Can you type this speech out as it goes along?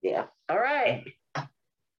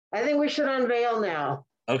think we should unveil now.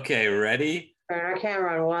 Okay, ready? Turn our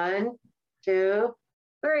camera on. 1, 2,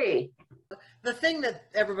 3. The thing that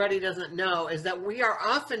everybody doesn't know is that we are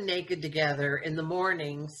often naked together in the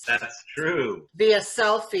mornings. That's true. Via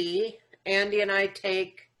selfie. Andy and I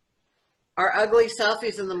take our ugly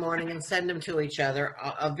selfies in the morning and send them to each other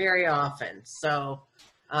very often. So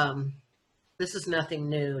this is nothing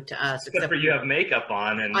new to us. Except for you have makeup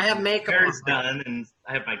on, and I have makeup hair's on. done, and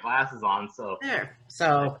I have my glasses on. So there.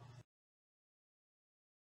 So.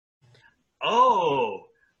 Oh,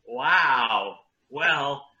 wow.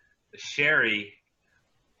 Well, Cheri,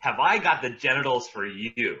 have I got the genitals for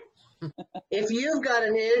you? If you've got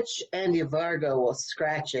an itch, Andy Vargo will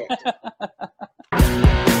scratch it.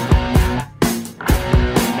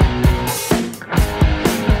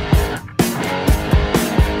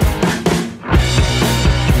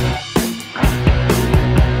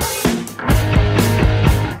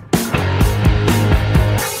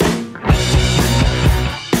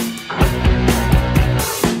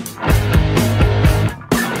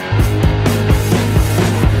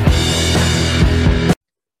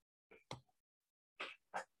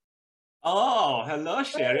 Oh, hello,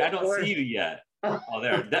 Cheri. I don't see you yet. Oh,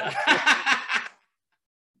 there.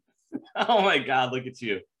 Oh my God, look at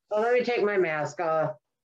you. Well, let me take my mask off.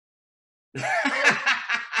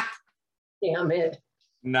 Damn it.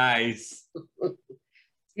 Nice.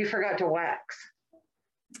 You forgot to wax.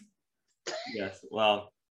 Yes,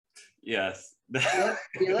 well, yes.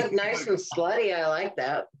 You look nice and slutty. I like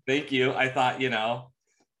that. Thank you. I thought, I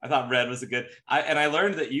thought red was a good, and I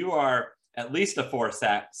learned that you are at least a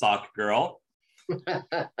 4-sock girl.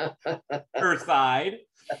 Her side.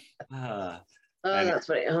 That's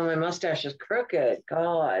funny. Oh, my mustache is crooked.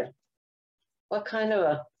 God. What kind of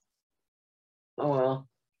a... Oh, well.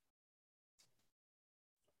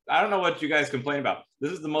 I don't know what you guys complain about.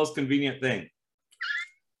 This is the most convenient thing.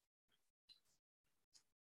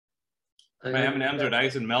 My M&Ms are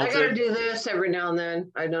nice and melted. I gotta do this every now and then.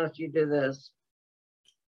 I know if you do this.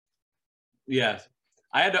 Yes.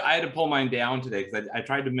 I had to pull mine down today because I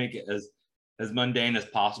tried to make it as mundane as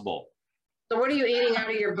possible. So what are you eating out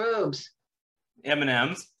of your boobs?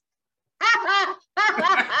 M&Ms. I've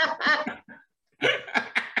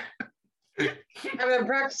been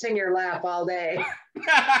practicing your laugh all day.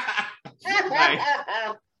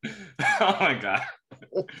 Oh my God.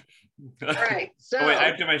 Right. So oh, wait, I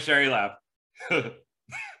have to do my Cheri laugh.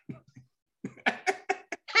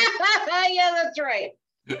 yeah, that's right.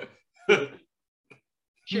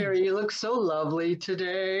 Cheri, you look so lovely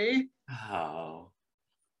today. Oh.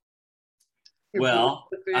 Your well,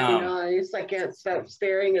 boobs look very nice. I can't stop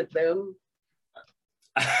staring at them.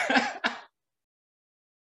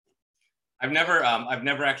 I've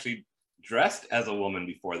never actually dressed as a woman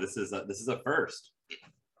before. This is a first.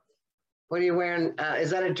 What are you wearing?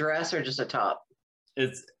 Is that a dress or just a top?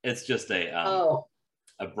 It's just a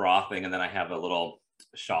bra thing, and then I have a little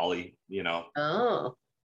shawly, Oh.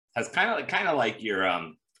 It's kind of like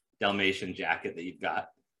your Dalmatian jacket that you've got.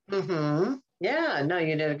 Mm-hmm. Yeah, no,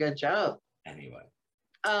 you did a good job. Anyway.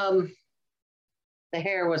 The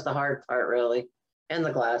hair was the hard part, really, and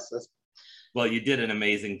the glasses. Well, you did an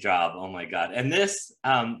amazing job. Oh my God. And this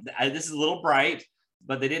is a little bright,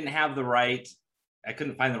 but they didn't have the right, I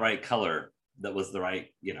couldn't find the right color that was the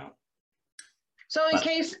right, So in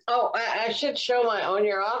case, I should show my own,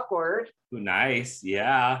 you're awkward. Nice,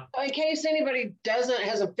 yeah. In case anybody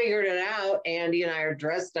hasn't figured it out, Andy and I are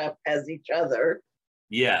dressed up as each other.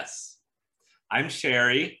 Yes. I'm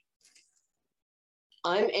Cheri.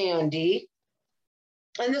 I'm Andy.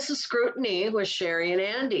 And this is Scrutiny with Cheri and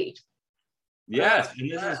Andy. Yes, and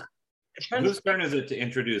this is, whose turn is it to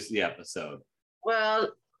introduce the episode? Well,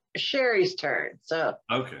 Cheri's turn, so.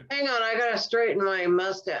 Okay. Hang on, I gotta straighten my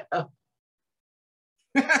mustache. Oh.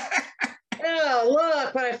 Oh,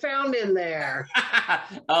 look what I found in there.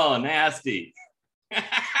 Oh, nasty.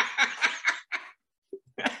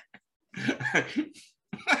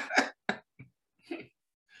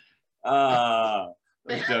 I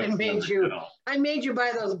made you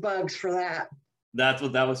buy those bugs for that. That's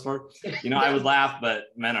what that was for? I would laugh, but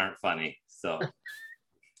men aren't funny, so.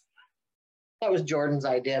 That was Jordan's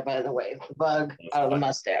idea, by the way, the bug out of the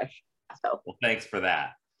mustache. So. Well, thanks for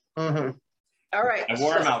that. Mm-hmm. All right. I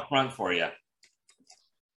wore them out front for you.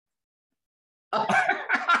 Oh.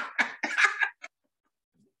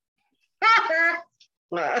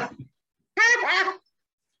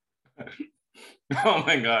 Oh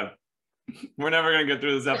my God. We're never going to get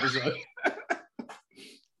through this episode.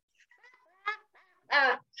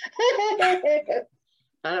 I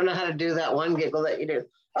don't know how to do that one giggle that you do.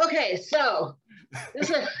 Okay, so this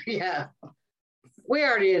is, yeah. We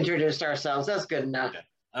already introduced ourselves. That's good enough.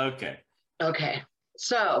 Okay. Okay.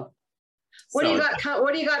 So what do you got?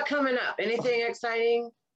 What do you got coming up? Anything exciting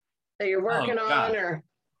that you're working on, or?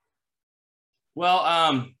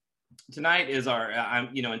 Well, tonight is our.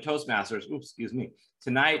 I'm, in Toastmasters. Oops, excuse me.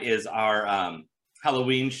 Tonight is our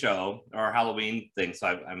Halloween show, or our Halloween thing. So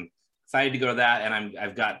I'm excited to go to that, and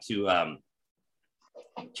I've got to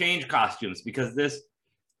change costumes because this.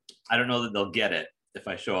 I don't know that they'll get it if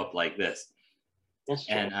I show up like this. That's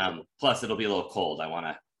true. And plus, it'll be a little cold. I want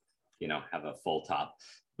to, have a full top.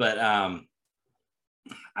 But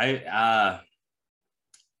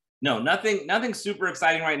no, nothing super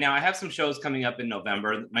exciting right now. I have some shows coming up in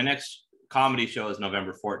November. My next comedy show is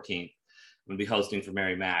November 14th. I'm gonna be hosting for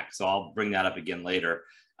Mary Mac, so I'll bring that up again later.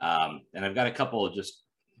 And I've got a couple of just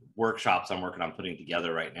workshops I'm working on putting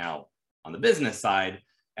together right now on the business side,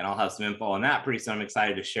 and I'll have some info on that pretty soon. I'm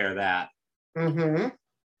excited to share that. Mm-hmm.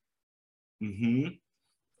 Mm-hmm.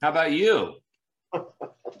 How about you?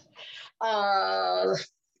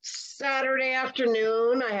 Saturday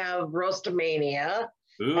afternoon, I have Roastamania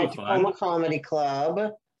at Fun. Comedy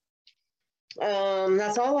Club.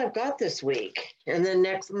 That's all I've got this week. And then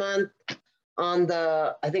next month on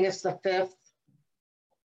I think it's the 5th,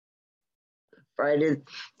 Friday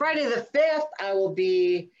the 5th, I will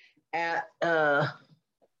be at,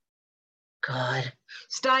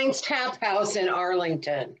 Stein's Tap House in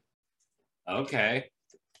Arlington. Okay.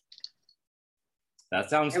 That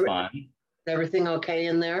sounds fun. Everything okay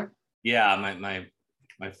in there? Yeah, my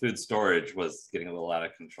food storage was getting a little out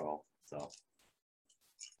of control. So.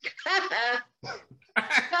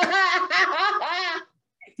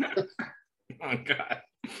 Oh God.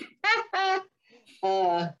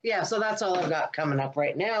 Yeah, so that's all I've got coming up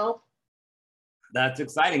right now. That's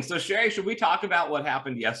exciting. So Cheri, should we talk about what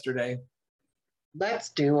happened yesterday? Let's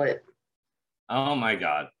do it. Oh my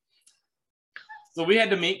God. So we had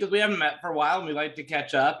to meet because we haven't met for a while, and we like to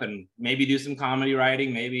catch up and maybe do some comedy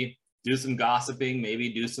writing, maybe do some gossiping, maybe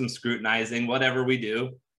do some scrutinizing, whatever we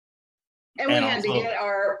do. And we had to get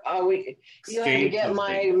you had to get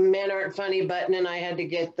my Men Aren't Funny button, and I had to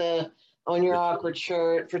get the On Your Awkward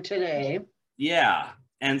shirt for today. Yeah.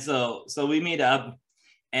 And so we meet up,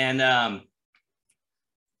 and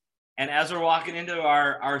as we're walking into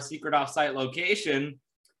our secret offsite location,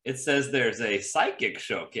 it says there's a psychic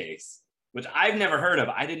showcase, which I've never heard of.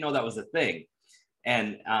 I didn't know that was a thing.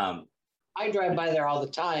 And I drive by there all the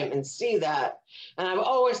time and see that. And I've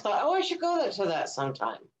always thought, I should go to that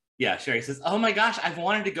sometime. Yeah, Cheri says, oh my gosh, I've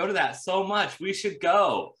wanted to go to that so much. We should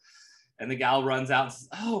go. And the gal runs out and says,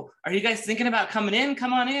 oh, are you guys thinking about coming in?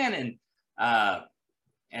 Come on in.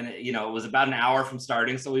 And it was about an hour from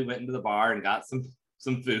starting. So we went into the bar and got some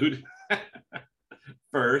food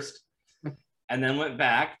first, and then went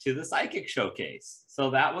back to the psychic showcase.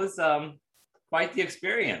 So that was quite the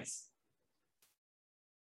experience.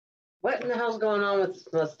 What in the hell's going on with this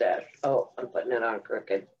mustache? Oh, I'm putting it on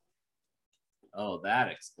crooked. Oh, that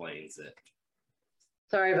explains it.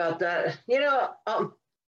 Sorry about that.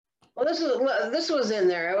 Well, this was in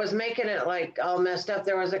there. I was making it like all messed up.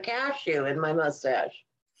 There was a cashew in my mustache.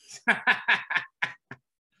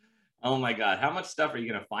 Oh my God, how much stuff are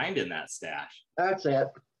you gonna find in that stash? That's it.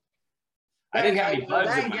 I didn't have any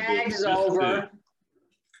bugs in my gag's is over.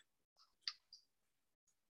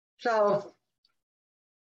 So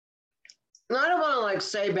I don't want to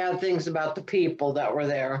say bad things about the people that were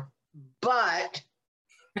there, but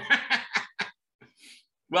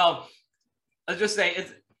well, let's just say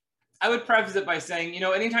I would preface it by saying,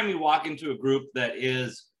 anytime you walk into a group that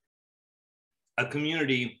is a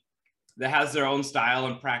community that has their own style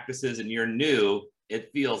and practices and you're new,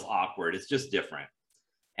 it feels awkward. It's just different.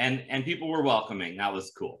 And people were welcoming. That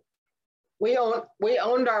was cool. We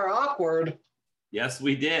owned our awkward. Yes,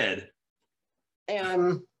 we did.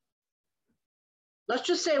 And let's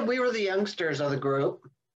just say we were the youngsters of the group.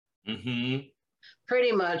 Mm-hmm.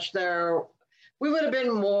 Pretty much we would have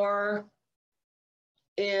been more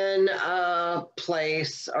in a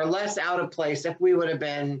place or less out of place if we would have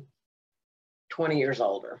been 20 years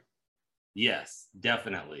older. Yes,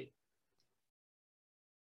 definitely.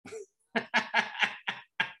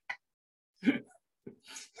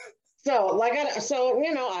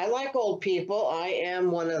 I like old people. I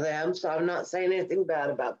am one of them, so I'm not saying anything bad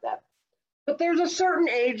about that. But there's a certain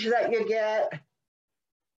age that you get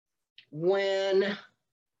when,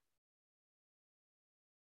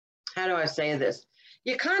 how do I say this?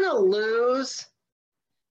 You kind of lose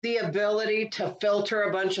the ability to filter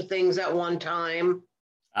a bunch of things at one time.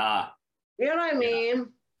 You know what I mean?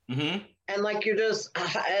 Yeah. Mm-hmm. And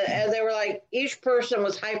and they were like, each person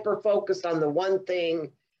was hyper-focused on the one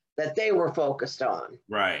thing that they were focused on.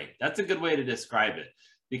 Right. That's a good way to describe it,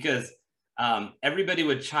 because everybody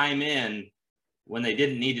would chime in when they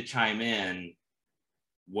didn't need to chime in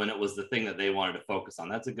when it was the thing that they wanted to focus on.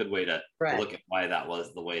 That's a good way to look at why that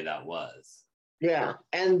was the way that was. Yeah.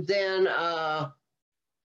 And then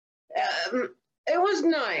it was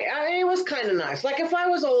nice. I mean, it was kind of nice. Like if I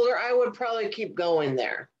was older, I would probably keep going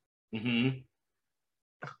there. Mm-hmm.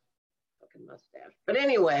 Fucking mustache. But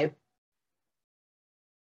anyway,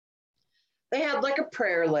 they had like a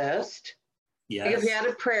prayer list. Yes. Like if you had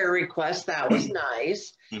a prayer request, that was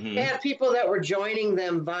nice. Mm-hmm. They had people that were joining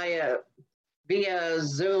them via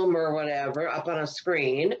Zoom or whatever up on a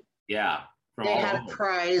screen. Yeah. They had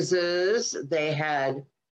prizes. They had,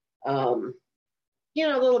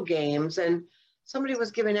 little games, and somebody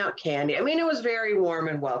was giving out candy. I mean, it was very warm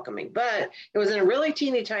and welcoming, but it was in a really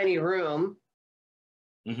teeny tiny room.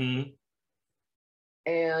 Mm-hmm.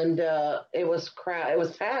 And it was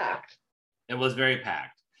packed. It was very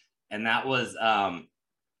packed. And that was,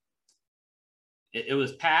 it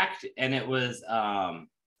was packed, and it was, I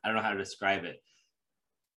don't know how to describe it.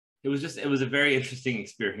 It was a very interesting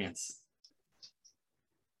experience.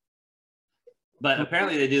 But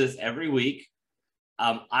apparently they do this every week.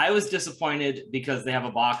 I was disappointed because they have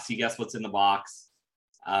a box. You guess what's in the box.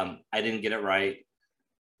 I didn't get it right.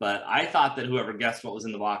 But I thought that whoever guessed what was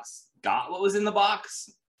in the box got what was in the box.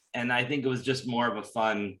 And I think it was just more of a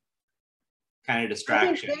fun kind of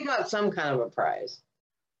distraction. I think they got some kind of a prize.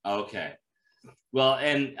 Okay. Well,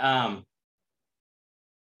 and I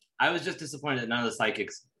was just disappointed that none of the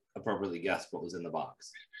psychics appropriately guessed what was in the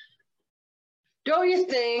box. Don't you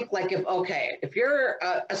think, like, if you're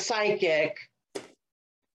a psychic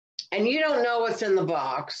and you don't know what's in the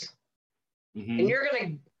box, mm-hmm.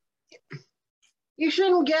 and you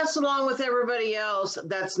shouldn't guess along with everybody else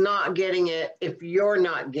that's not getting it if you're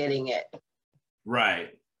not getting it. Right.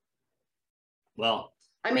 Well,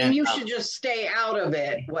 I mean, you should just stay out of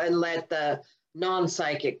it and let the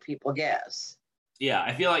non-psychic people guess. Yeah,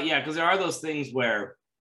 I feel like, because there are those things where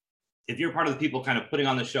if you're part of the people kind of putting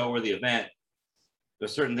on the show or the event,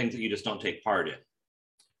 there's certain things that you just don't take part in.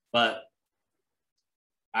 But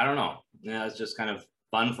I don't know. Yeah, it's just kind of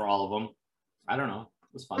fun for all of them. I don't know.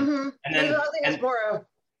 It was fun. Mm-hmm. And then I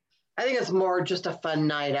think it's more just a fun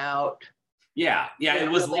night out. Yeah, it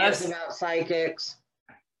was less about psychics.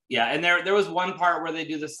 Yeah, and there was one part where they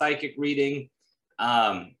do the psychic reading,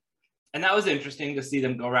 and that was interesting to see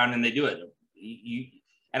them go around and they do it.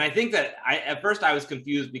 And I think that at first I was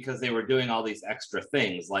confused because they were doing all these extra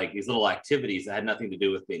things, like these little activities that had nothing to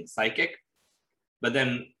do with being psychic. But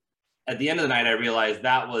then at the end of the night, I realized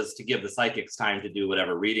that was to give the psychics time to do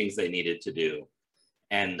whatever readings they needed to do.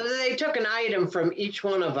 And so they took an item from each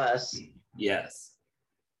one of us. Yes.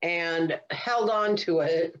 And held on to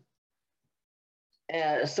it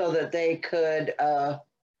so that they could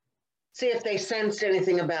see if they sensed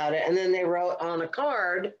anything about it. And then they wrote on a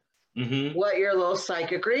card mm-hmm. what your little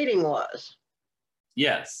psychic reading was.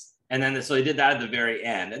 Yes. And then so they did that at the very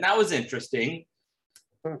end. And that was interesting.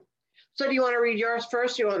 So do you want to read yours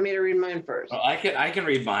first? Or you want me to read mine first? Oh, I can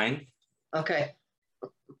read mine. Okay.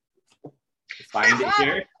 Find it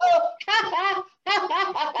here.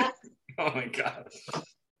 Oh my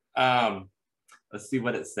God. Let's see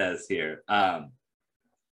what it says here.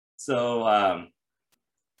 So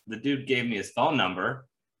the dude gave me his phone number.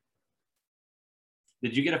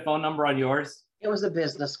 Did you get a phone number on yours? It was a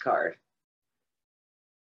business card.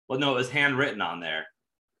 Well, no, it was handwritten on there,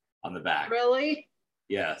 on the back. Really?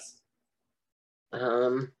 Yes.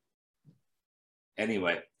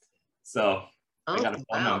 Anyway, so I got a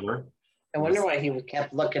phone number. I wonder why he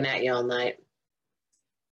kept looking at you all night.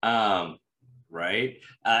 Right.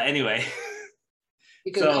 Anyway.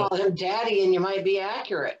 You could call him daddy and you might be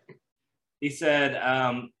accurate. He said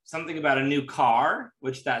something about a new car,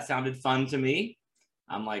 which that sounded fun to me.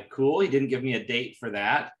 I'm like, cool. He didn't give me a date for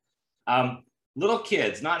that. Little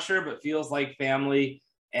kids, not sure, but feels like family.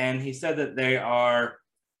 And he said that the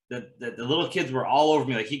little kids were all over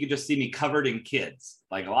me. Like he could just see me covered in kids,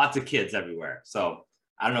 like lots of kids everywhere. So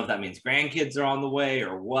I don't know if that means grandkids are on the way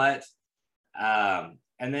or what. And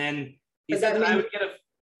then he said that I would get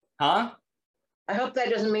I hope that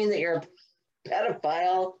doesn't mean that you're a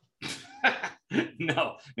pedophile.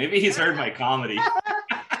 No, maybe he's heard my comedy.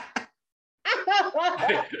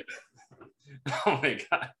 Oh my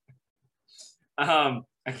God.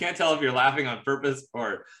 I can't tell if you're laughing on purpose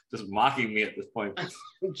or just mocking me at this point. I'm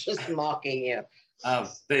just mocking you.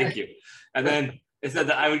 Thank you. And then it said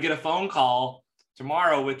that I would get a phone call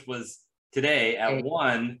tomorrow, which was today at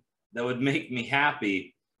 1, that would make me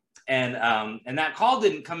happy. And that call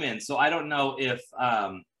didn't come in. So I don't know if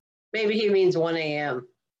maybe he means 1 a.m.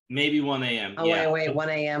 Maybe 1 a.m. Oh, yeah. wait, 1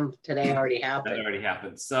 a.m. today already happened. That already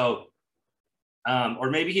happened. So Or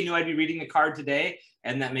maybe he knew I'd be reading the card today,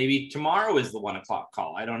 and that maybe tomorrow is the 1 o'clock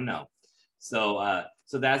call. I don't know. So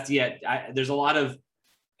so that's yet. There's a lot of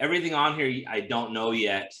everything on here I don't know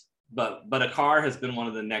yet. But a car has been one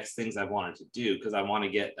of the next things I've wanted to do, because I want to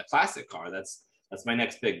get a classic car. That's my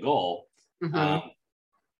next big goal. Mm-hmm.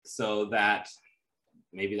 So that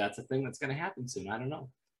maybe that's a thing that's going to happen soon. I don't know.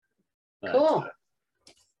 But, Cool.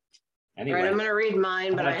 Anyway, All right, I'm going to read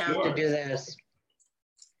mine, but I That's have to do yours.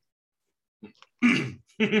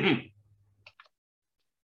 this.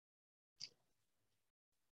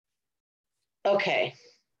 Okay.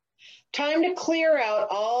 Time to clear out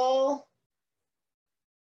all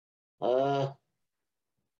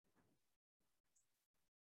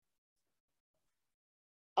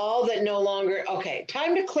that no longer, okay,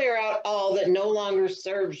 time to clear out all that no longer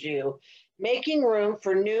serves you, making room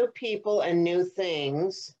for new people and new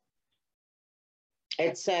things,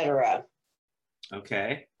 etc.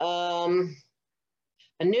 Okay. A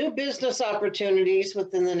new business opportunities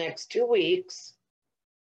within the next 2 weeks.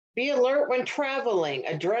 Be alert when traveling.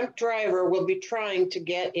 A drunk driver will be trying to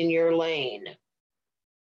get in your lane.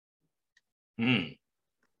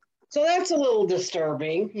 So that's a little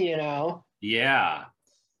disturbing, you know. Yeah.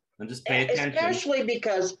 And just pay attention. Especially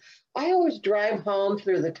because I always drive home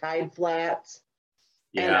through the tide flats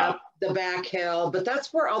and up the back hill, but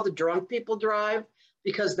that's where all the drunk people drive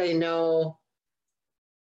because they know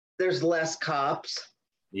there's less cops.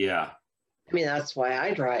 Yeah. I mean, that's why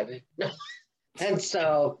I drive it. And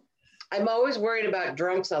so I'm always worried about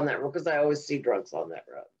drunks on that road because I always see drunks on that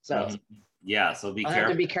road. So yeah, so be I careful.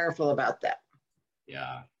 have to be careful about that.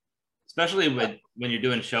 Yeah. Especially when you're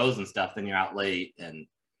doing shows and stuff, then you're out late and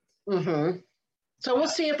So we'll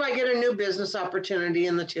see if I get a new business opportunity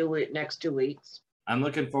in the next 2 weeks. I'm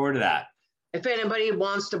looking forward to that. If anybody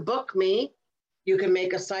wants to book me, you can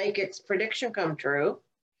make a psychic's prediction come true.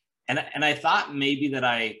 And I thought maybe that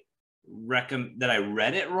I read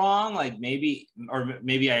it wrong, like maybe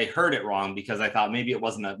I heard it wrong because I thought maybe it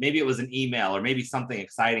was an email or maybe something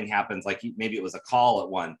exciting happens, like maybe it was a call at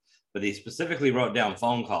one, but he specifically wrote down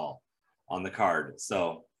phone call on the card.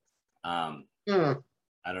 So I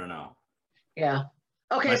don't know. Yeah.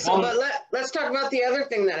 Okay, but let's talk about the other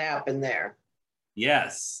thing that happened there.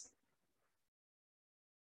 Yes.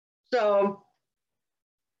 So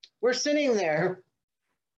we're sitting there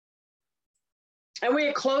and we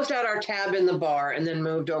had closed out our tab in the bar and then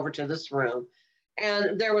moved over to this room.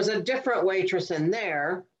 And there was a different waitress in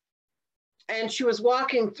there and she was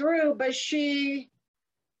walking through, but she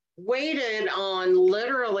waited on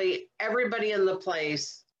literally everybody in the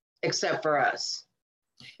place except for us,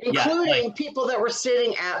 including people that were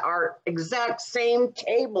sitting at our exact same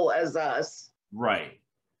table as us. Right.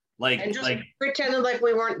 And just pretended like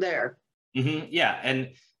we weren't there. Yeah.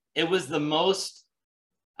 And it was the most,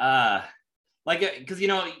 because, you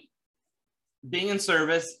know, being in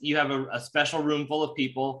service, you have a special room full of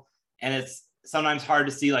people, and it's sometimes hard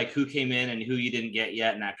to see like who came in and who you didn't get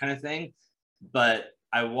yet and that kind of thing. But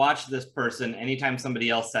I watched this person, anytime somebody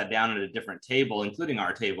else sat down at a different table, including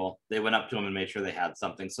our table, they went up to them and made sure they had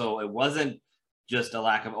something. So it wasn't just a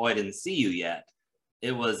lack of, oh, I didn't see you yet.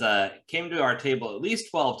 It was came to our table at least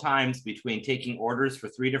 12 times between taking orders for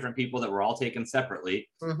 3 different people that were all taken separately,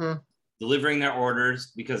 delivering their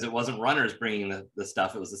orders because it wasn't runners bringing the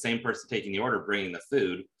stuff. It was the same person taking the order, bringing the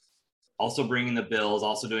food, also bringing the bills,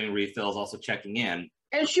 also doing refills, also checking in.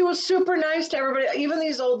 And she was super nice to everybody, even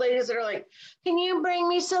these old ladies that are like, can you bring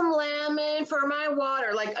me some lemon for my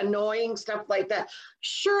water? Like annoying stuff like that.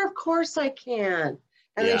 Sure, of course I can.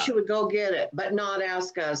 And then she would go get it, but not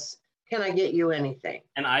ask us, can I get you anything?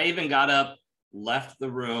 And I even got up, left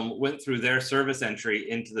the room, went through their service entry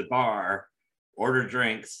into the bar, ordered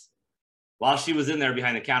drinks. While she was in there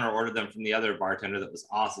behind the counter, ordered them from the other bartender that was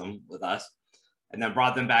awesome with us, and then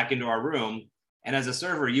brought them back into our room. And as a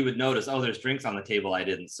server, you would notice, oh, there's drinks on the table I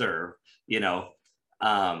didn't serve, you know,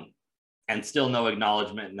 and still no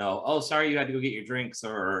acknowledgement, no, oh, sorry, you had to go get your drinks,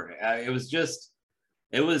 or it was just,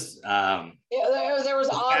 it was. Yeah, there was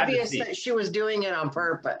obvious that she was doing it on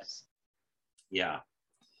purpose. Yeah.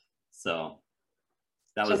 So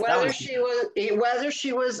that so was whether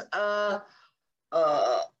she was an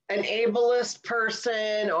ableist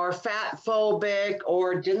person or fat phobic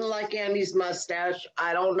or didn't like Andy's mustache,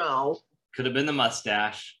 I don't know. Could have been the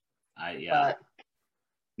mustache. But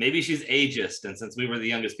maybe she's ageist, and since we were the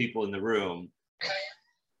youngest people in the room,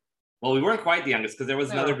 well, we weren't quite the youngest because there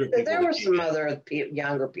was another group. There were some other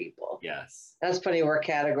younger people. Yes. That's funny. We're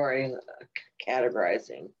categorizing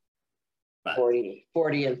but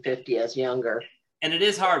 40 and 50 as younger. And it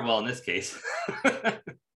is hard. Well, in this case,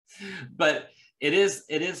 but it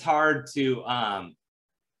is hard to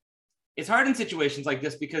it's hard in situations like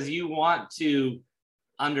this because you want to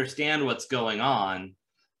understand what's going on,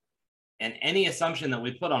 and any assumption that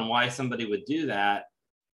we put on why somebody would do that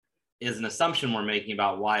is an assumption we're making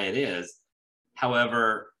about why it is.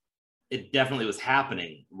 However, it definitely was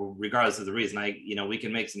happening regardless of the reason. We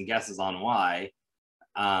can make some guesses on why,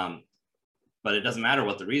 but it doesn't matter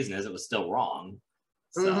what the reason is, it was still wrong.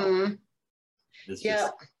 So it's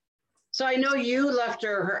just, so I know you left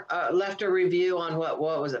a review on what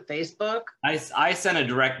was it, Facebook? I sent a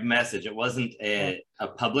direct message. It wasn't a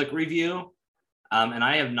public review, and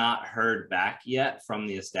I have not heard back yet from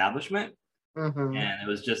the establishment. And it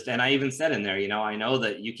was just, and I even said in there, I know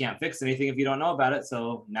that you can't fix anything if you don't know about it,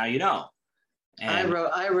 so now you know. And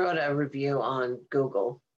I wrote a review on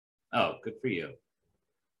Google. Oh, good for you.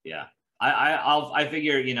 Yeah, I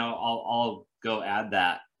figure I'll go add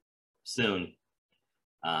that soon.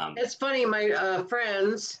 It's funny, my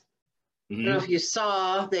friends, I don't know if you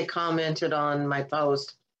saw, they commented on my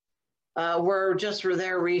post, were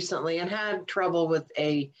there recently and had trouble with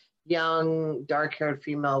a young, dark-haired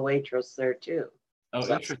female waitress there too. Oh,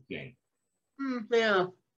 so, interesting. Yeah.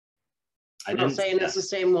 I'm not saying it's the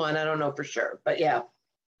same one. I don't know for sure, but yeah.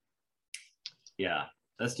 Yeah,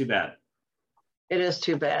 that's too bad. It is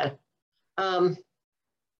too bad. I'm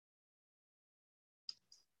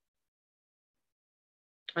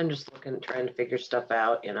just trying to figure stuff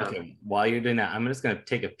out, Okay, while you're doing that, I'm just going to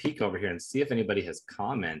take a peek over here and see if anybody has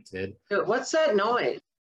commented. What's that noise?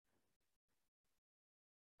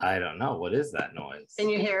 I don't know. What is that noise? Can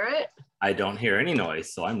you hear it? I don't hear any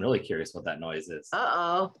noise, so I'm really curious what that noise is.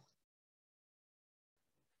 Uh-oh.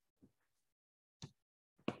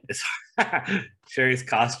 Cheri's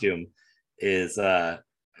costume is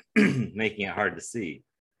making it hard to see.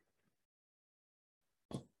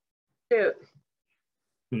 Shoot.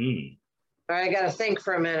 All right, I got to think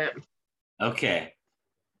for a minute. Okay.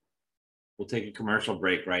 We'll take a commercial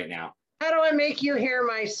break right now. How do I make you hear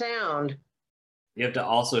my sound? You have to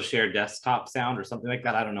also share desktop sound or something like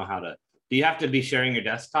that. I don't know how to. Do you have to be sharing your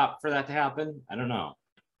desktop for that to happen? I don't know.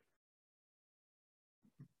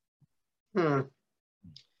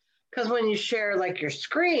 Because when you share like your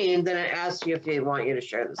screen, then it asks you if they want you to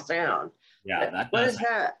share the sound. Yeah, what is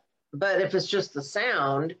that? But if it's just the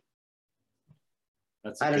sound,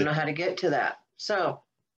 I don't know how to get to that. So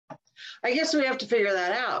I guess we have to figure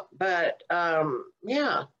that out. But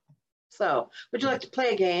yeah. So would you like to play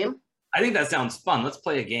a game? I think that sounds fun. Let's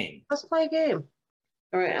play a game. Let's play a game.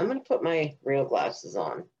 All right, I'm going to put my real glasses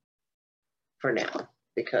on for now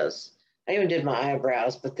because I even did my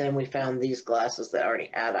eyebrows, but then we found these glasses that already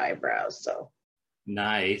had eyebrows. So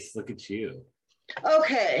nice. Look at you.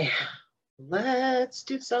 Okay, let's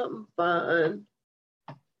do something fun.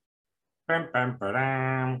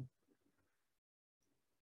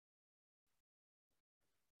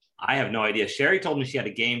 I have no idea. Cheri told me she had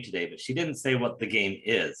a game today, but she didn't say what the game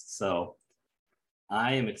is. So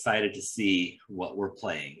I am excited to see what we're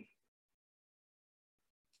playing.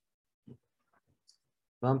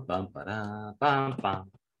 Bum, bum, ba-da, bum,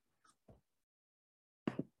 bum.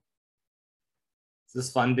 This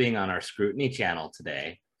is fun being on our Scrutiny channel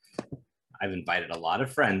today. I've invited a lot of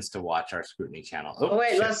friends to watch our Scrutiny channel. Oh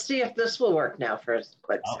wait, let's see if this will work now for a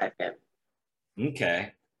quick second.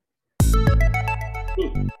 Okay.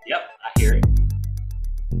 Ooh, yep, I hear it.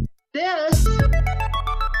 This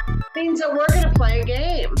means that we're going to play a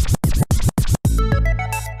game.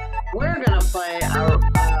 We're going to play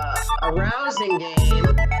a rousing game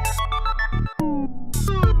of,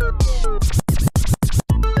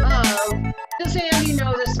 does Andy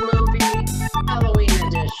know this movie? Halloween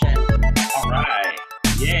edition. All right,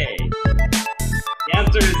 yay. The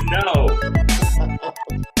answer is no.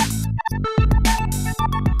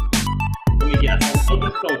 Let me guess,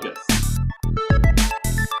 focus.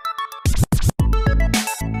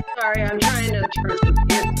 Sorry, I'm trying to turn the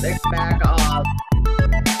music back off.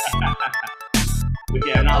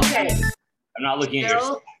 Okay, I'm not looking at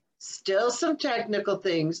your... Still some technical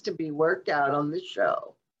things to be worked out on the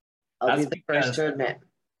show. I'll be the first to admit.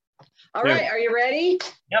 All right, are you ready?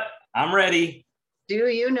 Yep, I'm ready. Do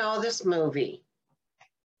you know this movie?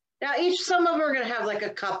 Now, some of them are going to have like a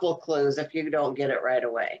couple clues if you don't get it right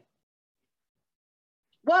away.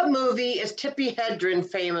 What movie is Tippi Hedren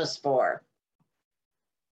famous for?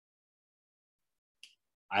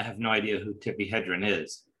 I have no idea who Tippi Hedren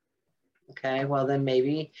is. Okay, well then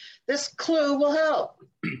maybe this clue will help.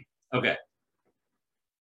 Okay.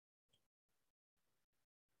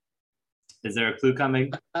 Is there a clue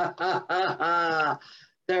coming? They're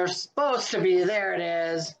supposed to be. There it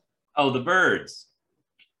is. Oh, The Birds.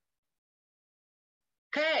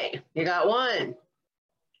 Okay, you got one.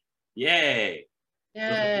 Yay.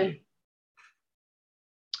 Yay.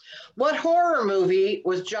 What horror movie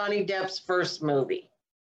was Johnny Depp's first movie?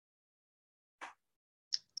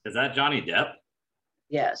 Is that Johnny Depp?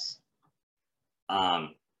 Yes. The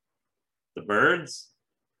Birds?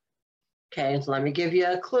 Okay, so let me give you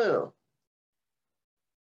a clue.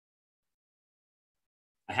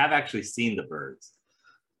 I have actually seen The Birds.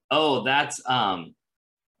 Oh, that's is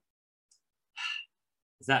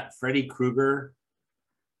that Freddy Krueger?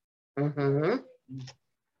 Mm-hmm. Is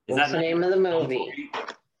What's that the name of the movie?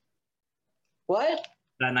 What?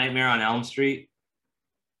 That Nightmare on Elm Street?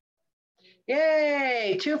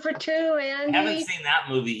 Yay! 2 for 2, Andy. I haven't seen that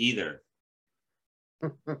movie either.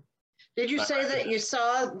 Did you say that you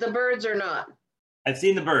saw The Birds or not? I've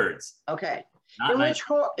seen The Birds. Okay. Not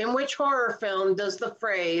In which horror film does the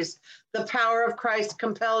phrase "the power of Christ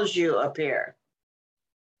compels you" appear?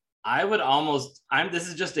 I would almost. This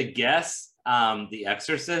is just a guess. The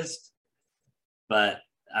Exorcist, but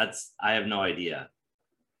I have no idea.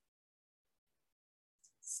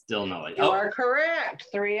 Still no idea. You are correct.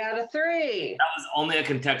 3 out of 3. That was only a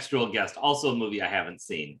contextual guess. Also a movie I haven't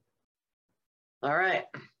seen. All right.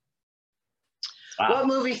 Wow. What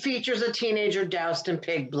movie features a teenager doused in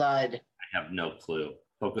pig blood? I have no clue.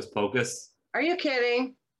 Hocus Pocus? Are you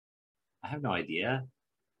kidding? I have no idea.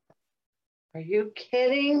 Are you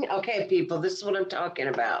kidding? Okay, people, this is what I'm talking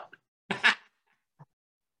about.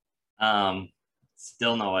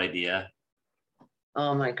 Still no idea.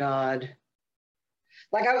 Oh my God.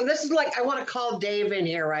 This is like, I want to call Dave in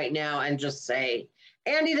here right now and just say,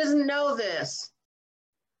 Andy doesn't know this.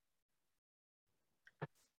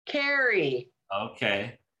 Cheri.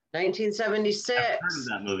 Okay. 1976. I've heard of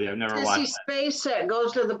that movie. I've never Sissy watched that. Spacek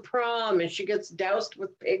goes to the prom and she gets doused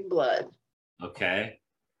with pig blood. Okay.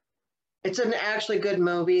 It's an actually good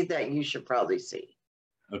movie that you should probably see.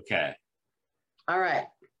 Okay. All right.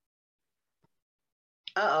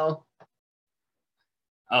 Uh-oh.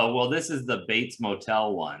 Oh, well, this is the Bates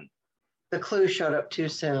Motel one. The clue showed up too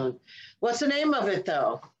soon. What's the name of it,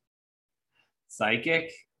 though?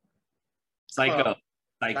 Psychic? Psycho. Oh,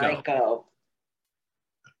 Psycho. Psycho.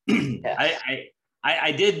 Yes.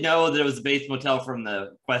 I did know that it was the Bates Motel from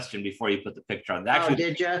the question before you put the picture on. Actually,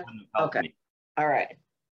 did you? Okay. Me. All right.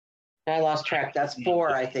 I lost track. That's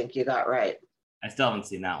 4, I think you got right. I still haven't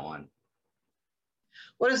seen that one.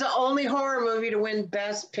 What is the only horror movie to win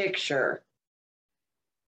Best Picture?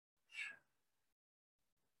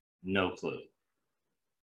 No clue.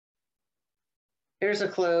 Here's a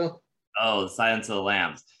clue. Oh, The Silence of the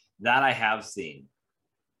Lambs. That I have seen.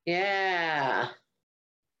 Yeah.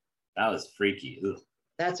 That was freaky. Ugh.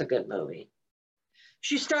 That's a good movie.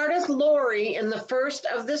 She starred as Lori in the first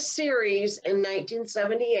of this series in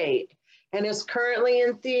 1978 and is currently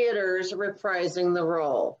in theaters reprising the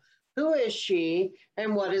role. Who is she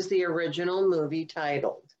and what is the original movie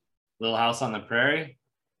titled? Little House on the Prairie?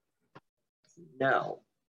 No.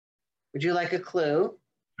 Would you like a clue?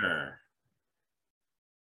 Sure.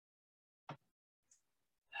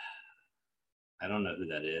 I don't know who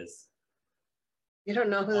that is. You don't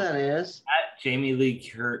know who that is? Jamie Lee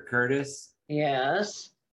Curtis? Yes.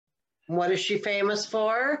 What is she famous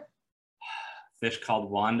for? Fish Called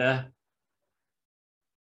Wanda?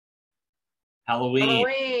 Halloween.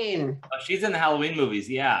 Halloween. Oh, she's in the Halloween movies,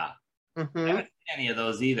 yeah. Mm-hmm. I haven't seen any of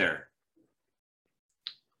those either.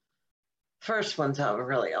 First one's a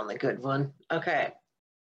really only good one. Okay.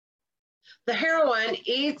 The heroine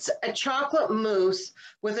eats a chocolate mousse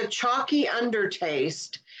with a chalky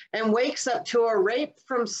undertaste and wakes up to a rape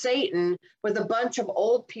from Satan with a bunch of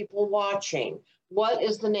old people watching. What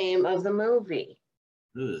is the name of the movie?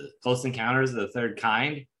 Ugh. Close Encounters of the Third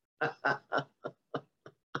Kind?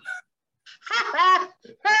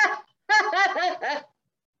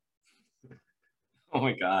 Oh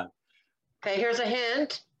my God. Okay, here's a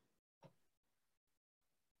hint.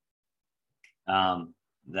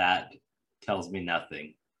 That tells me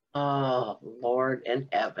nothing. Oh, Lord in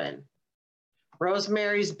heaven.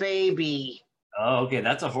 Rosemary's Baby. Oh, okay.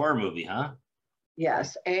 That's a horror movie, huh?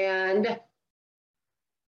 Yes, and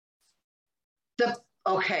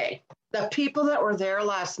the people that were there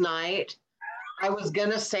last night, I was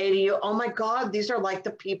gonna say to you, oh my God, these are like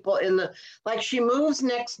the people she moves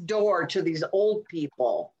next door to these old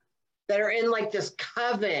people that are in like this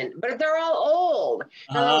coven, but they're all old.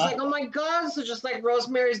 And I was like, oh my God, this is just like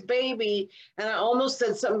Rosemary's Baby. And I almost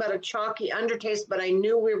said something about a chalky undertaste, but I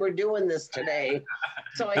knew we were doing this today,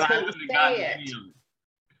 so I couldn't say it.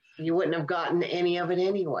 You wouldn't have gotten any of it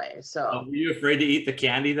anyway. So were you afraid to eat the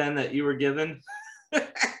candy then that you were given?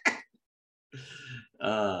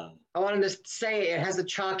 I wanted to say it has a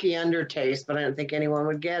chalky undertaste, but I didn't think anyone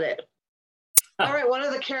would get it. All right, one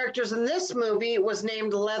of the characters in this movie was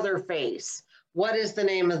named Leatherface. What is the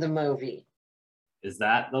name of the movie? Is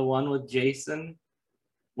that the one with Jason?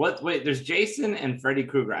 What? Wait, there's Jason and Freddy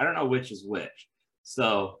Krueger. I don't know which is which.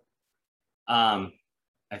 So,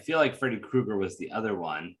 I feel like Freddy Krueger was the other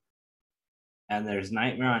one. And there's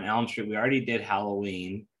Nightmare on Elm Street. We already did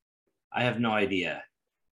Halloween. I have no idea.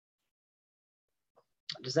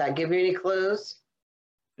 Does that give you any clues?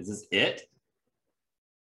 Is this it?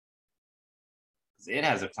 It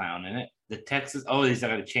has a clown in it. The Texas, oh, he's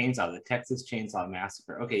got a chainsaw. The Texas Chainsaw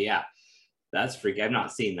Massacre. Okay, yeah. That's freaky. I've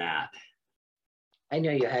not seen that. I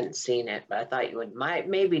know you hadn't seen it, but I thought you might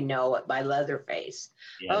maybe know it by Leatherface.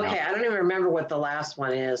 Yeah, okay, no. I don't even remember what the last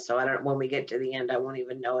one is, so I don't. When we get to the end, I won't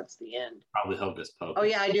even know it's the end. Probably Hocus Pocus. Oh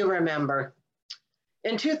yeah, I do remember.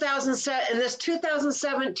 In this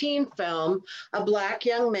 2017 film, a Black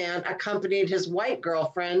young man accompanied his white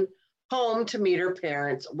girlfriend home to meet her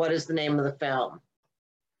parents. What is the name of the film?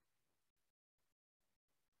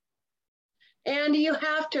 Andy, you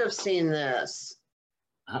have to have seen this.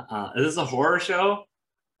 Is this a horror show?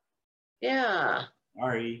 Yeah.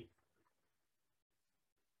 Sorry.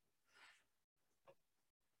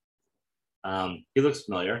 He looks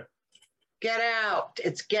familiar. Get Out.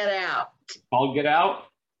 It's Get Out. Called Get Out?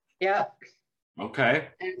 Yep. Okay.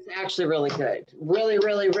 And it's actually really good. Really,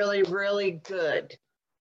 really, really, really good.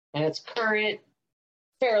 And it's current,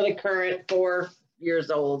 fairly current, 4 years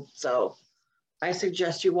old. So I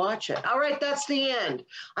suggest you watch it. All right, that's the end.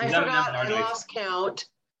 I forgot, I lost count.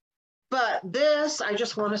 But this, I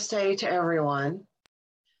just want to say to everyone,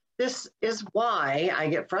 this is why I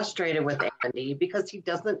get frustrated with Andy, because he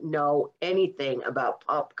doesn't know anything about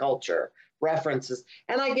pop culture references.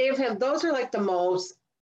 And I gave him, those are like the most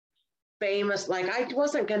famous, like I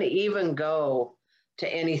wasn't going to even go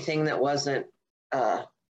to anything that wasn't,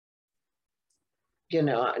 you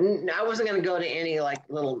know, I wasn't going to go to any like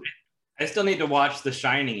little. I still need to watch The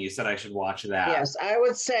Shining. You said I should watch that. Yes, I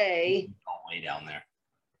would say. Way down there.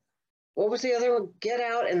 What was the other one? Get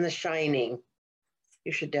Out and The Shining.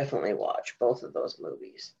 You should definitely watch both of those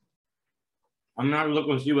movies. I'm not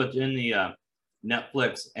looking to see what's in the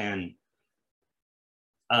Netflix and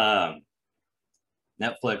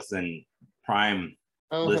Prime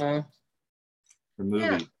list for movies.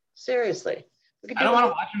 Yeah, seriously. I don't want to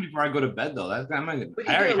watch them before I go to bed, though. We could do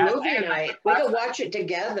a movie night. We could watch it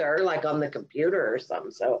together, like on the computer or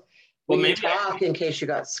something. So we can talk in case you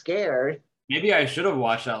got scared. Maybe I should have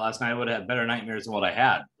watched that last night. I would have had better nightmares than what I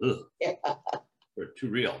had. Ugh. Yeah. They're too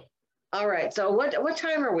real. All right. So what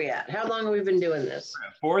time are we at? How long have we been doing this?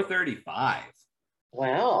 4:35.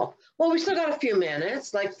 Wow. Well, we still got a few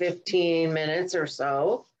minutes, like 15 minutes or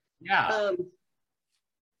so. Yeah.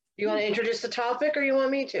 You want to introduce the topic, or you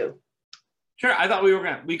want me to? Sure. I thought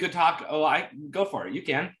we could talk. Oh, I go for it. You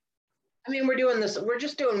can. I mean, we're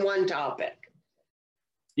just doing one topic.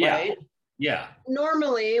 Yeah. Right? Yeah.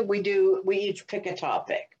 Normally we each pick a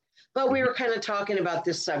topic, but we were kind of talking about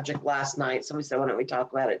this subject last night. So we said, why don't we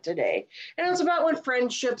talk about it today? And it's about when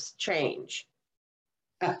friendships change.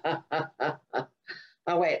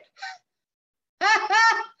 Oh, wait.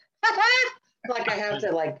 Like I have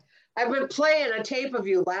to I've been playing a tape of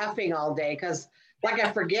you laughing all day because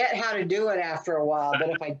I forget how to do it after a while, but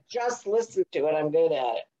if I just listen to it, I'm good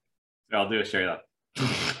at it. I'll do a straight up.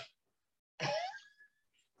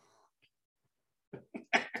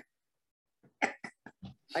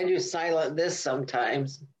 I do silent this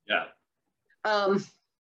sometimes. Yeah. And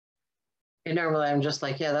normally I'm just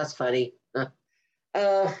like, yeah, that's funny.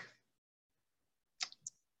 What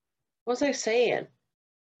was I saying?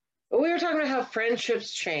 We were talking about how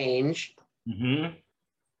friendships change. Mm-hmm.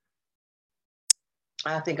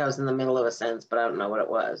 I think I was in the middle of a sentence, but I don't know what it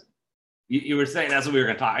was. You were saying that's what we were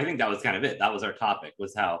going to talk. I think that was kind of it. That was our topic,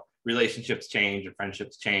 was how relationships change and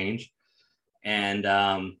friendships change. And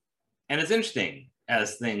it's interesting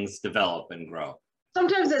as things develop and grow.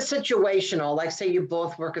 Sometimes it's situational. Like say you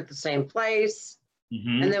both work at the same place.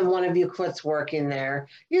 Mm-hmm. And then one of you quits working there.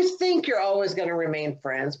 You think you're always going to remain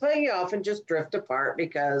friends, but you often just drift apart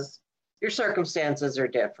because your circumstances are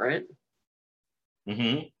different.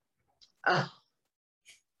 Mm-hmm.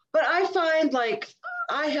 But I find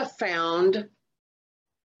I have found,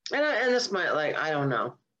 and this might I don't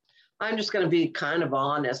know. I'm just going to be kind of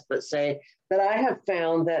honest, but say that I have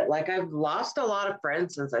found that I've lost a lot of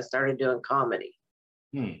friends since I started doing comedy.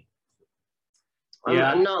 Yeah.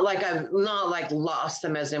 I've not lost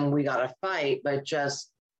them as in we got to fight, but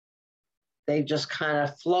they just kind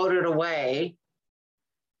of floated away.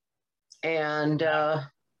 And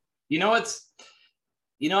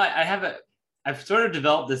I've sort of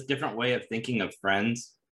developed this different way of thinking of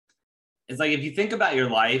friends. It's like if you think about your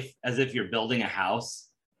life as if you're building a house,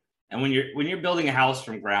 and when you're building a house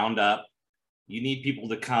from ground up, you need people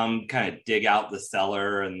to come kind of dig out the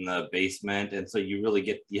cellar and the basement. And so you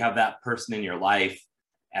have that person in your life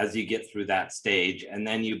as you get through that stage. And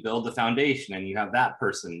then you build the foundation and you have that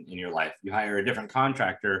person in your life. You hire a different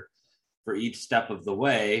contractor for each step of the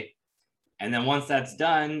way. And then once that's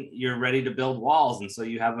done, you're ready to build walls. And so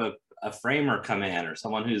you have a framer come in, or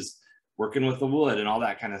someone who's working with the wood and all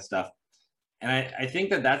that kind of stuff. And I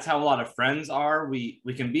think that that's how a lot of friends are. We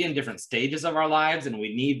can be in different stages of our lives, and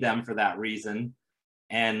we need them for that reason.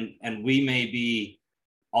 And we may be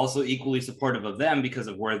also equally supportive of them because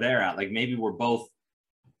of where they're at. Like maybe we're both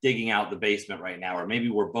digging out the basement right now, or maybe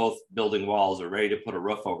we're both building walls or ready to put a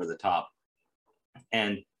roof over the top.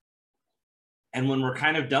 And when we're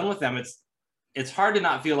kind of done with them, it's hard to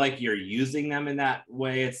not feel like you're using them in that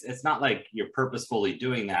way. It's not like you're purposefully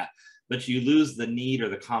doing that, but you lose the need or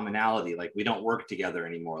the commonality. Like we don't work together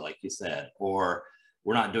anymore, like you said, or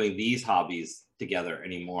we're not doing these hobbies together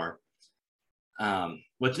anymore.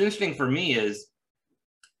 What's interesting for me is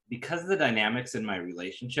because of the dynamics in my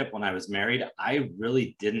relationship when I was married, I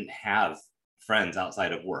really didn't have friends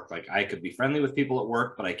outside of work. Like I could be friendly with people at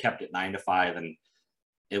work, but I kept it 9 to 5, and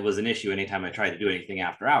it was an issue anytime I tried to do anything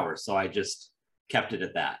after hours. So I just kept it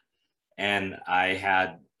at that. And I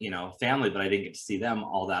had, family, but I didn't get to see them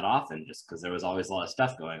all that often just because there was always a lot of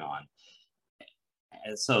stuff going on.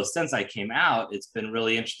 And so since I came out, it's been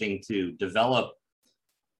really interesting to develop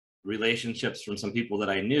relationships from some people that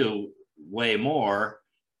I knew way more.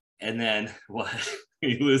 And then what? Are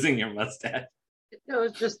you losing your mustache? No,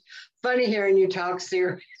 it's just funny hearing you talk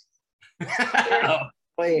serious.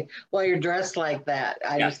 While you're dressed like that.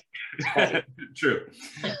 True.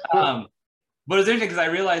 But it's interesting because I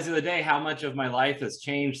realized the other day how much of my life has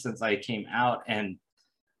changed since I came out, and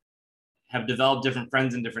have developed different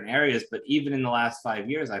friends in different areas. But even in the last 5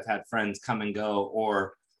 years, I've had friends come and go,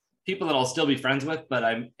 or people that I'll still be friends with, but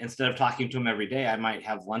instead of talking to them every day, I might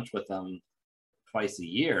have lunch with them twice a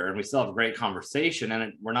year, and we still have a great conversation.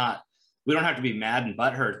 And we don't have to be mad and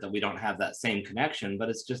butthurt that we don't have that same connection, but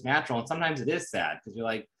it's just natural. And sometimes it is sad because you're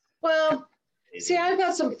like, well, see, I've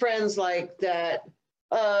got some friends like that.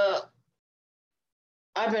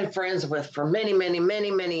 I've been friends with for many, many,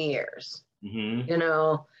 many, many years,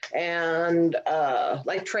 and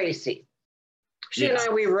like Tracy, she and I,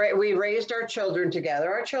 we raised our children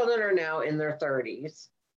together. Our children are now in their 30s.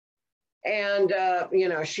 And,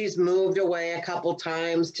 she's moved away a couple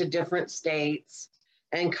times to different states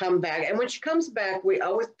and come back. And when she comes back, we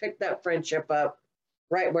always pick that friendship up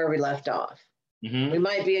right where we left off. We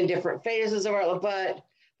might be in different phases of our life, but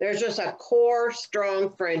there's just a core,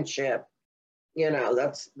 strong friendship.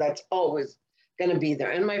 That's always going to be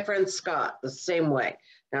there. And my friend Scott, the same way.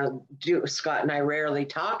 Now, Scott and I rarely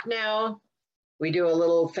talk now. We do a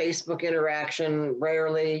little Facebook interaction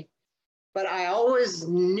rarely. But I always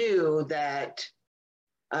knew that,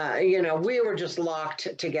 we were just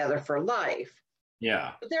locked together for life.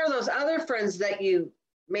 Yeah. But there are those other friends that you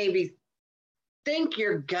maybe think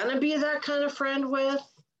you're going to be that kind of friend with.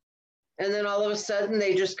 And then all of a sudden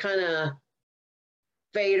they just kind of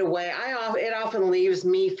fade away. It often leaves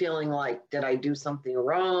me feeling like, did I do something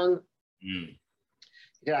wrong?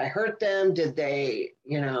 Did I hurt them? Did they,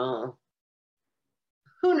 who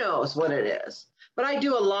knows what it is? But I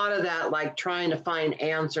do a lot of that, like trying to find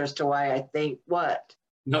answers to why I think what.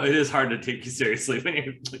 No, it is hard to take you seriously when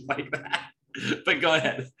you're like that. But go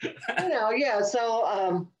ahead. Yeah.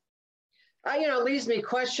 So, it leaves me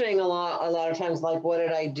questioning a lot of times, like, what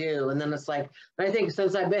did I do? And then it's like, I think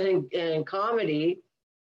since I've been in comedy,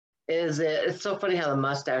 it's so funny how the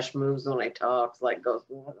mustache moves when I talk, like goes.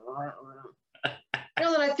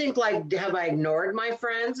 Then I think, like, have I ignored my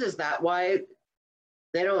friends? Is that why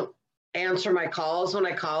they don't answer my calls when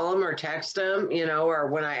I call them or text them, or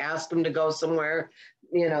when I ask them to go somewhere,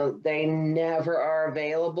 they never are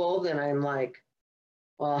available? Then I'm like,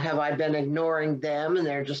 well, have I been ignoring them and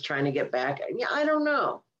they're just trying to get back? Yeah, I don't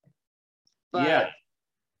know. But yeah,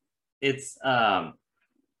 it's, I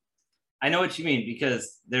know what you mean,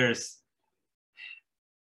 because there's,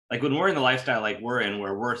 like, when we're in the lifestyle like we're in,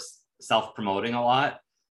 where we're self-promoting a lot,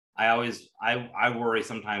 I worry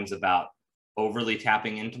sometimes about overly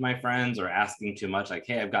tapping into my friends or asking too much, like,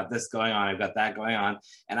 hey, I've got this going on, I've got that going on,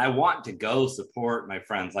 and I want to go support my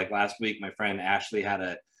friends. Like last week, my friend Ashley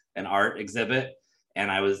had an art exhibit,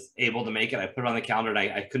 and I was able to make it. I put it on the calendar, and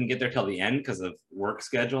I couldn't get there till the end because of work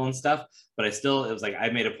schedule and stuff, but it was like, I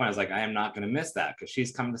made a point. I was like, I am not going to miss that, because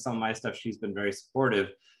she's come to some of my stuff. She's been very supportive.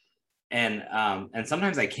 And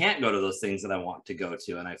sometimes I can't go to those things that I want to go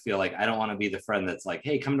to. And I feel like I don't want to be the friend that's like,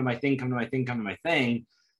 hey, come to my thing, come to my thing, come to my thing.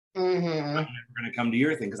 I'm never going to come to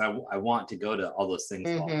your thing, because I want to go to all those things.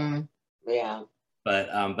 Yeah.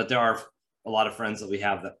 But there are a lot of friends that we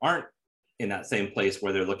have that aren't in that same place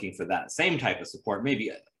where they're looking for that same type of support,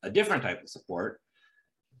 maybe a different type of support.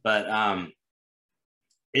 But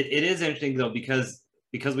it is interesting though, because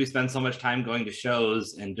we spend so much time going to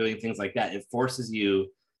shows and doing things like that, it forces you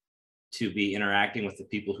to be interacting with the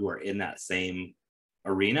people who are in that same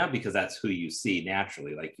arena, because that's who you see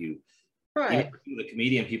naturally. Like you, Right. even the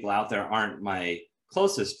comedian people out there aren't my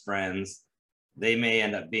closest friends. They may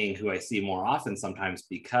end up being who I see more often sometimes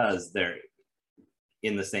because they're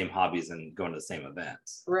in the same hobbies and going to the same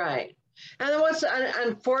events. Right. And what's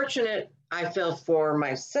unfortunate, I feel for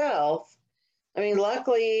myself, I mean,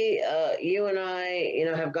 luckily, you and I,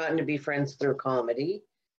 have gotten to be friends through comedy.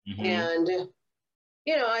 Mm-hmm. And,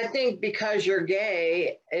 I think because you're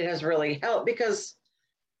gay, it has really helped because,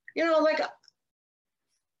 like,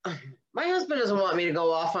 my husband doesn't want me to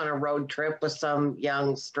go off on a road trip with some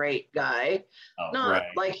young straight guy. Not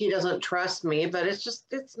like he doesn't trust me, but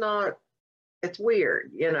it's not. It's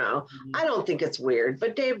weird, Mm-hmm. I don't think it's weird,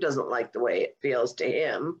 but Dave doesn't like the way it feels to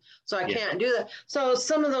him. So I can't do that. So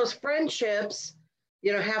some of those friendships,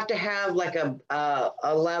 have to have like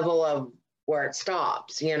a level of where it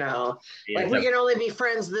stops, like we can only be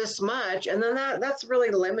friends this much. And then that's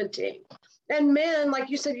really limiting. And men,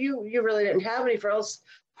 like you said, you really didn't have any friends.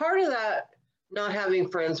 Part of that not having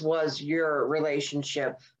friends was your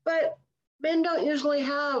relationship, but men don't usually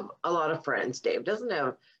have a lot of friends. Dave doesn't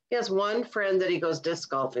have. He has one friend that he goes disc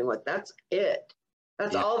golfing with. That's it.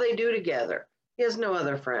 That's all they do together. He has no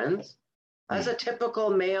other friends. That's a typical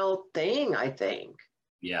male thing, I think.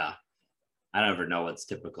 Yeah. I never know what's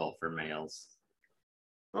typical for males.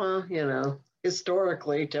 Well,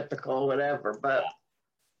 historically typical, whatever. But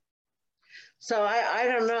so I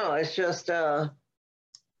don't know. It's just, I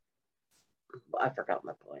forgot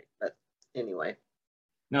my point. But anyway.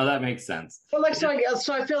 No, that makes sense. But like, so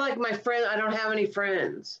I feel like my friend, I don't have any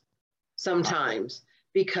friends sometimes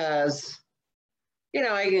because,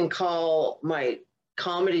 I can call my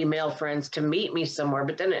comedy male friends to meet me somewhere,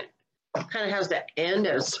 but then it kind of has to end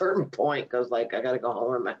at a certain point. Goes like, I got to go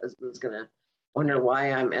home or my husband's going to wonder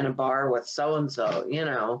why I'm in a bar with so-and-so,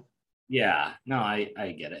 Yeah, no,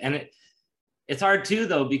 I get it. And it's hard too,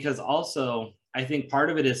 though, because also I think part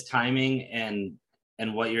of it is timing and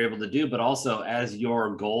what you're able to do, but also as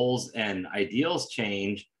your goals and ideals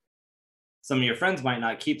change, some of your friends might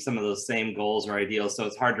not keep some of those same goals or ideals. So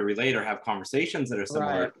it's hard to relate or have conversations that are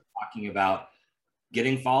similar, Right. Talking about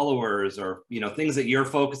getting followers or, things that you're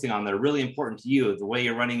focusing on that are really important to you, the way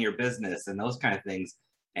you're running your business and those kind of things.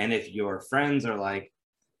 And if your friends are like,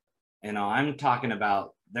 they're talking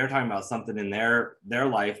about something in their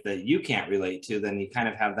life that you can't relate to, then you kind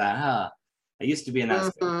of have that, I used to be in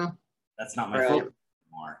that space. That's not my focus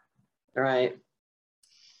anymore. Right.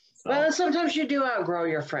 So. Well, sometimes you do outgrow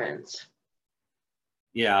your friends.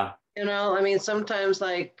 Yeah. Sometimes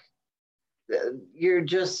like you're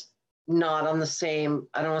just not on the same,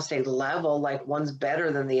 I don't want to say level, like one's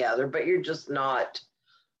better than the other, but you're just not.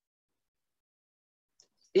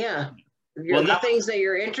 Yeah. The things that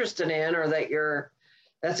you're interested in or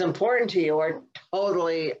that's important to you are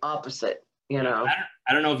totally opposite,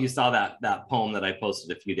 I don't know if you saw that poem that I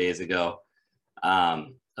posted a few days ago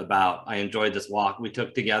about, I enjoyed this walk we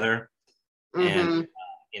took together and,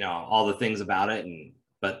 all the things about it.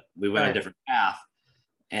 But we went a different path.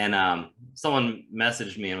 And someone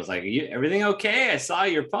messaged me and was like, everything okay? I saw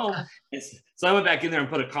your poem. So I went back in there and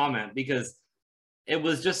put a comment because it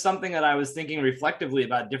was just something that I was thinking reflectively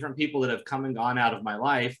about different people that have come and gone out of my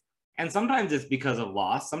life. And sometimes it's because of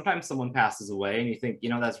loss. Sometimes someone passes away and you think,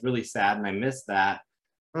 that's really sad and I miss that.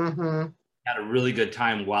 Had a really good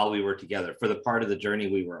time while we were together for the part of the journey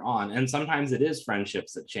we were on. And sometimes it is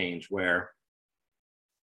friendships that change where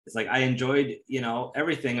it's like, I enjoyed,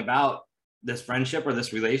 everything about this friendship or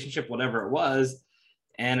this relationship, whatever it was.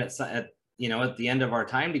 And it's at the end of our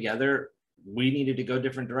time together, we needed to go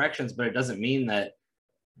different directions, but it doesn't mean that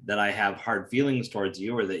I have hard feelings towards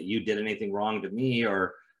you or that you did anything wrong to me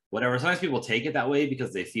or whatever. Sometimes people take it that way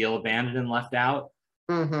because they feel abandoned and left out.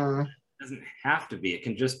 It doesn't have to be. It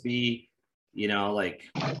can just be, like,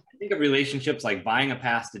 I think of relationships like buying a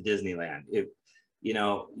pass to Disneyland.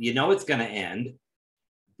 It's going to end,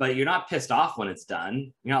 but you're not pissed off when it's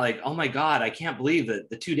done. You're not like, oh my God, I can't believe that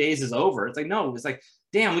the 2 days is over. It's like, no, it's like,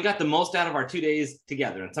 damn, we got the most out of our 2 days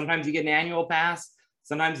together. And sometimes you get an annual pass.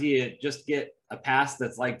 Sometimes you just get a pass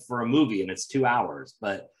that's like for a movie and it's 2 hours,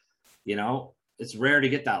 but it's rare to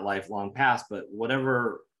get that lifelong pass, but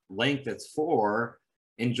whatever length it's for,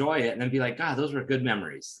 enjoy it. And then be like, God, those were good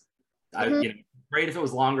memories. Great if it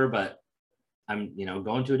was longer, but I'm,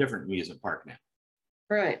 going to a different amusement park now.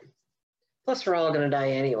 Right. Plus we're all going to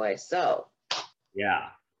die anyway. So. Yeah.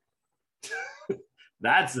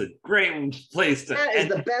 That's a great place to That is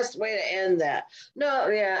the best way to end that. No,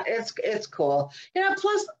 yeah, it's cool.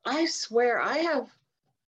 Plus I swear I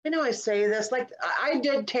know I say this, like I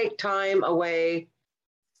did take time away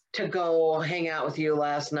to go hang out with you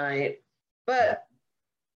last night, but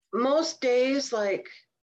most days, like,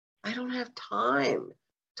 I don't have time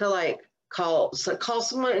to like call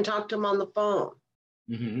someone and talk to them on the phone.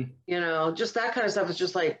 Mm-hmm. Just that kind of stuff is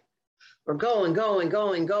just like, we're going,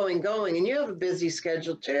 and you have a busy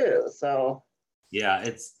schedule too. So yeah,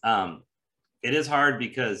 it is hard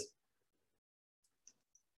because,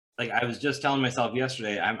 like, I was just telling myself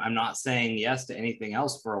yesterday, I'm not saying yes to anything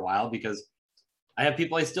else for a while because I have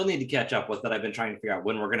people I still need to catch up with that I've been trying to figure out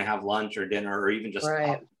when we're going to have lunch or dinner or even just right.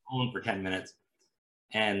 talk on the phone for 10 minutes.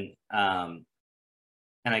 And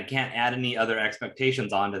I can't add any other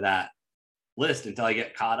expectations onto that list until I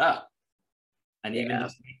get caught up. And even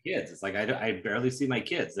just my kids, it's like I barely see my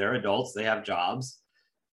kids. They're adults, they have jobs.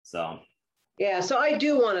 So so I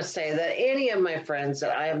do want to say that any of my friends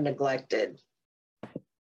that I have neglected,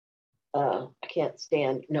 I can't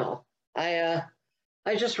stand. No, I'm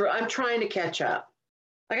trying to catch up.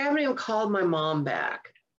 Like, I haven't even called my mom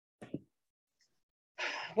back.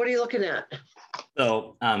 What are you looking at?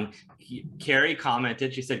 So Cheri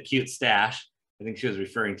commented, she said, cute stash. I think she was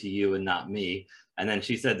referring to you and not me. And then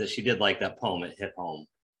she said that she did like that poem. It hit home.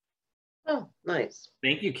 Oh, nice.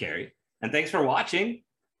 Thank you, Cheri. And thanks for watching.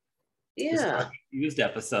 Yeah. This is our used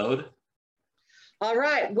episode. All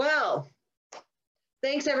right. Well,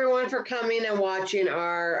 thanks everyone for coming and watching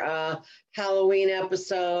our Halloween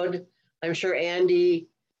episode. I'm sure Andy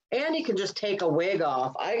can just take a wig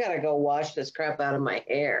off. I got to go wash this crap out of my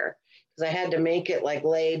hair because I had to make it like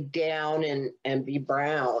laid down and be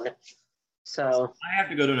brown. So I have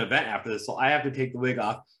to go to an event after this, so I have to take the wig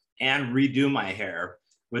off and redo my hair,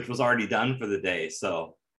 which was already done for the day.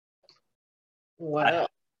 So well,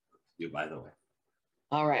 by the way.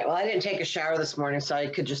 All right. Well, I didn't take a shower this morning, so I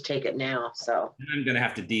could just take it now. So I'm gonna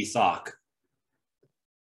have to de-sock.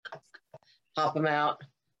 Pop them out.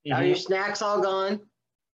 Are your snacks all gone?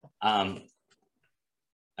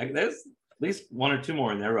 There's at least one or two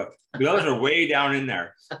more in there, but the others are way down in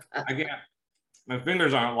there. I can't. My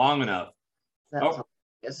fingers aren't long enough.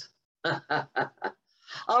 That's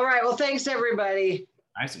all right. Well, thanks everybody.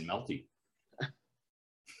 Nice and melty.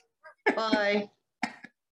 Bye.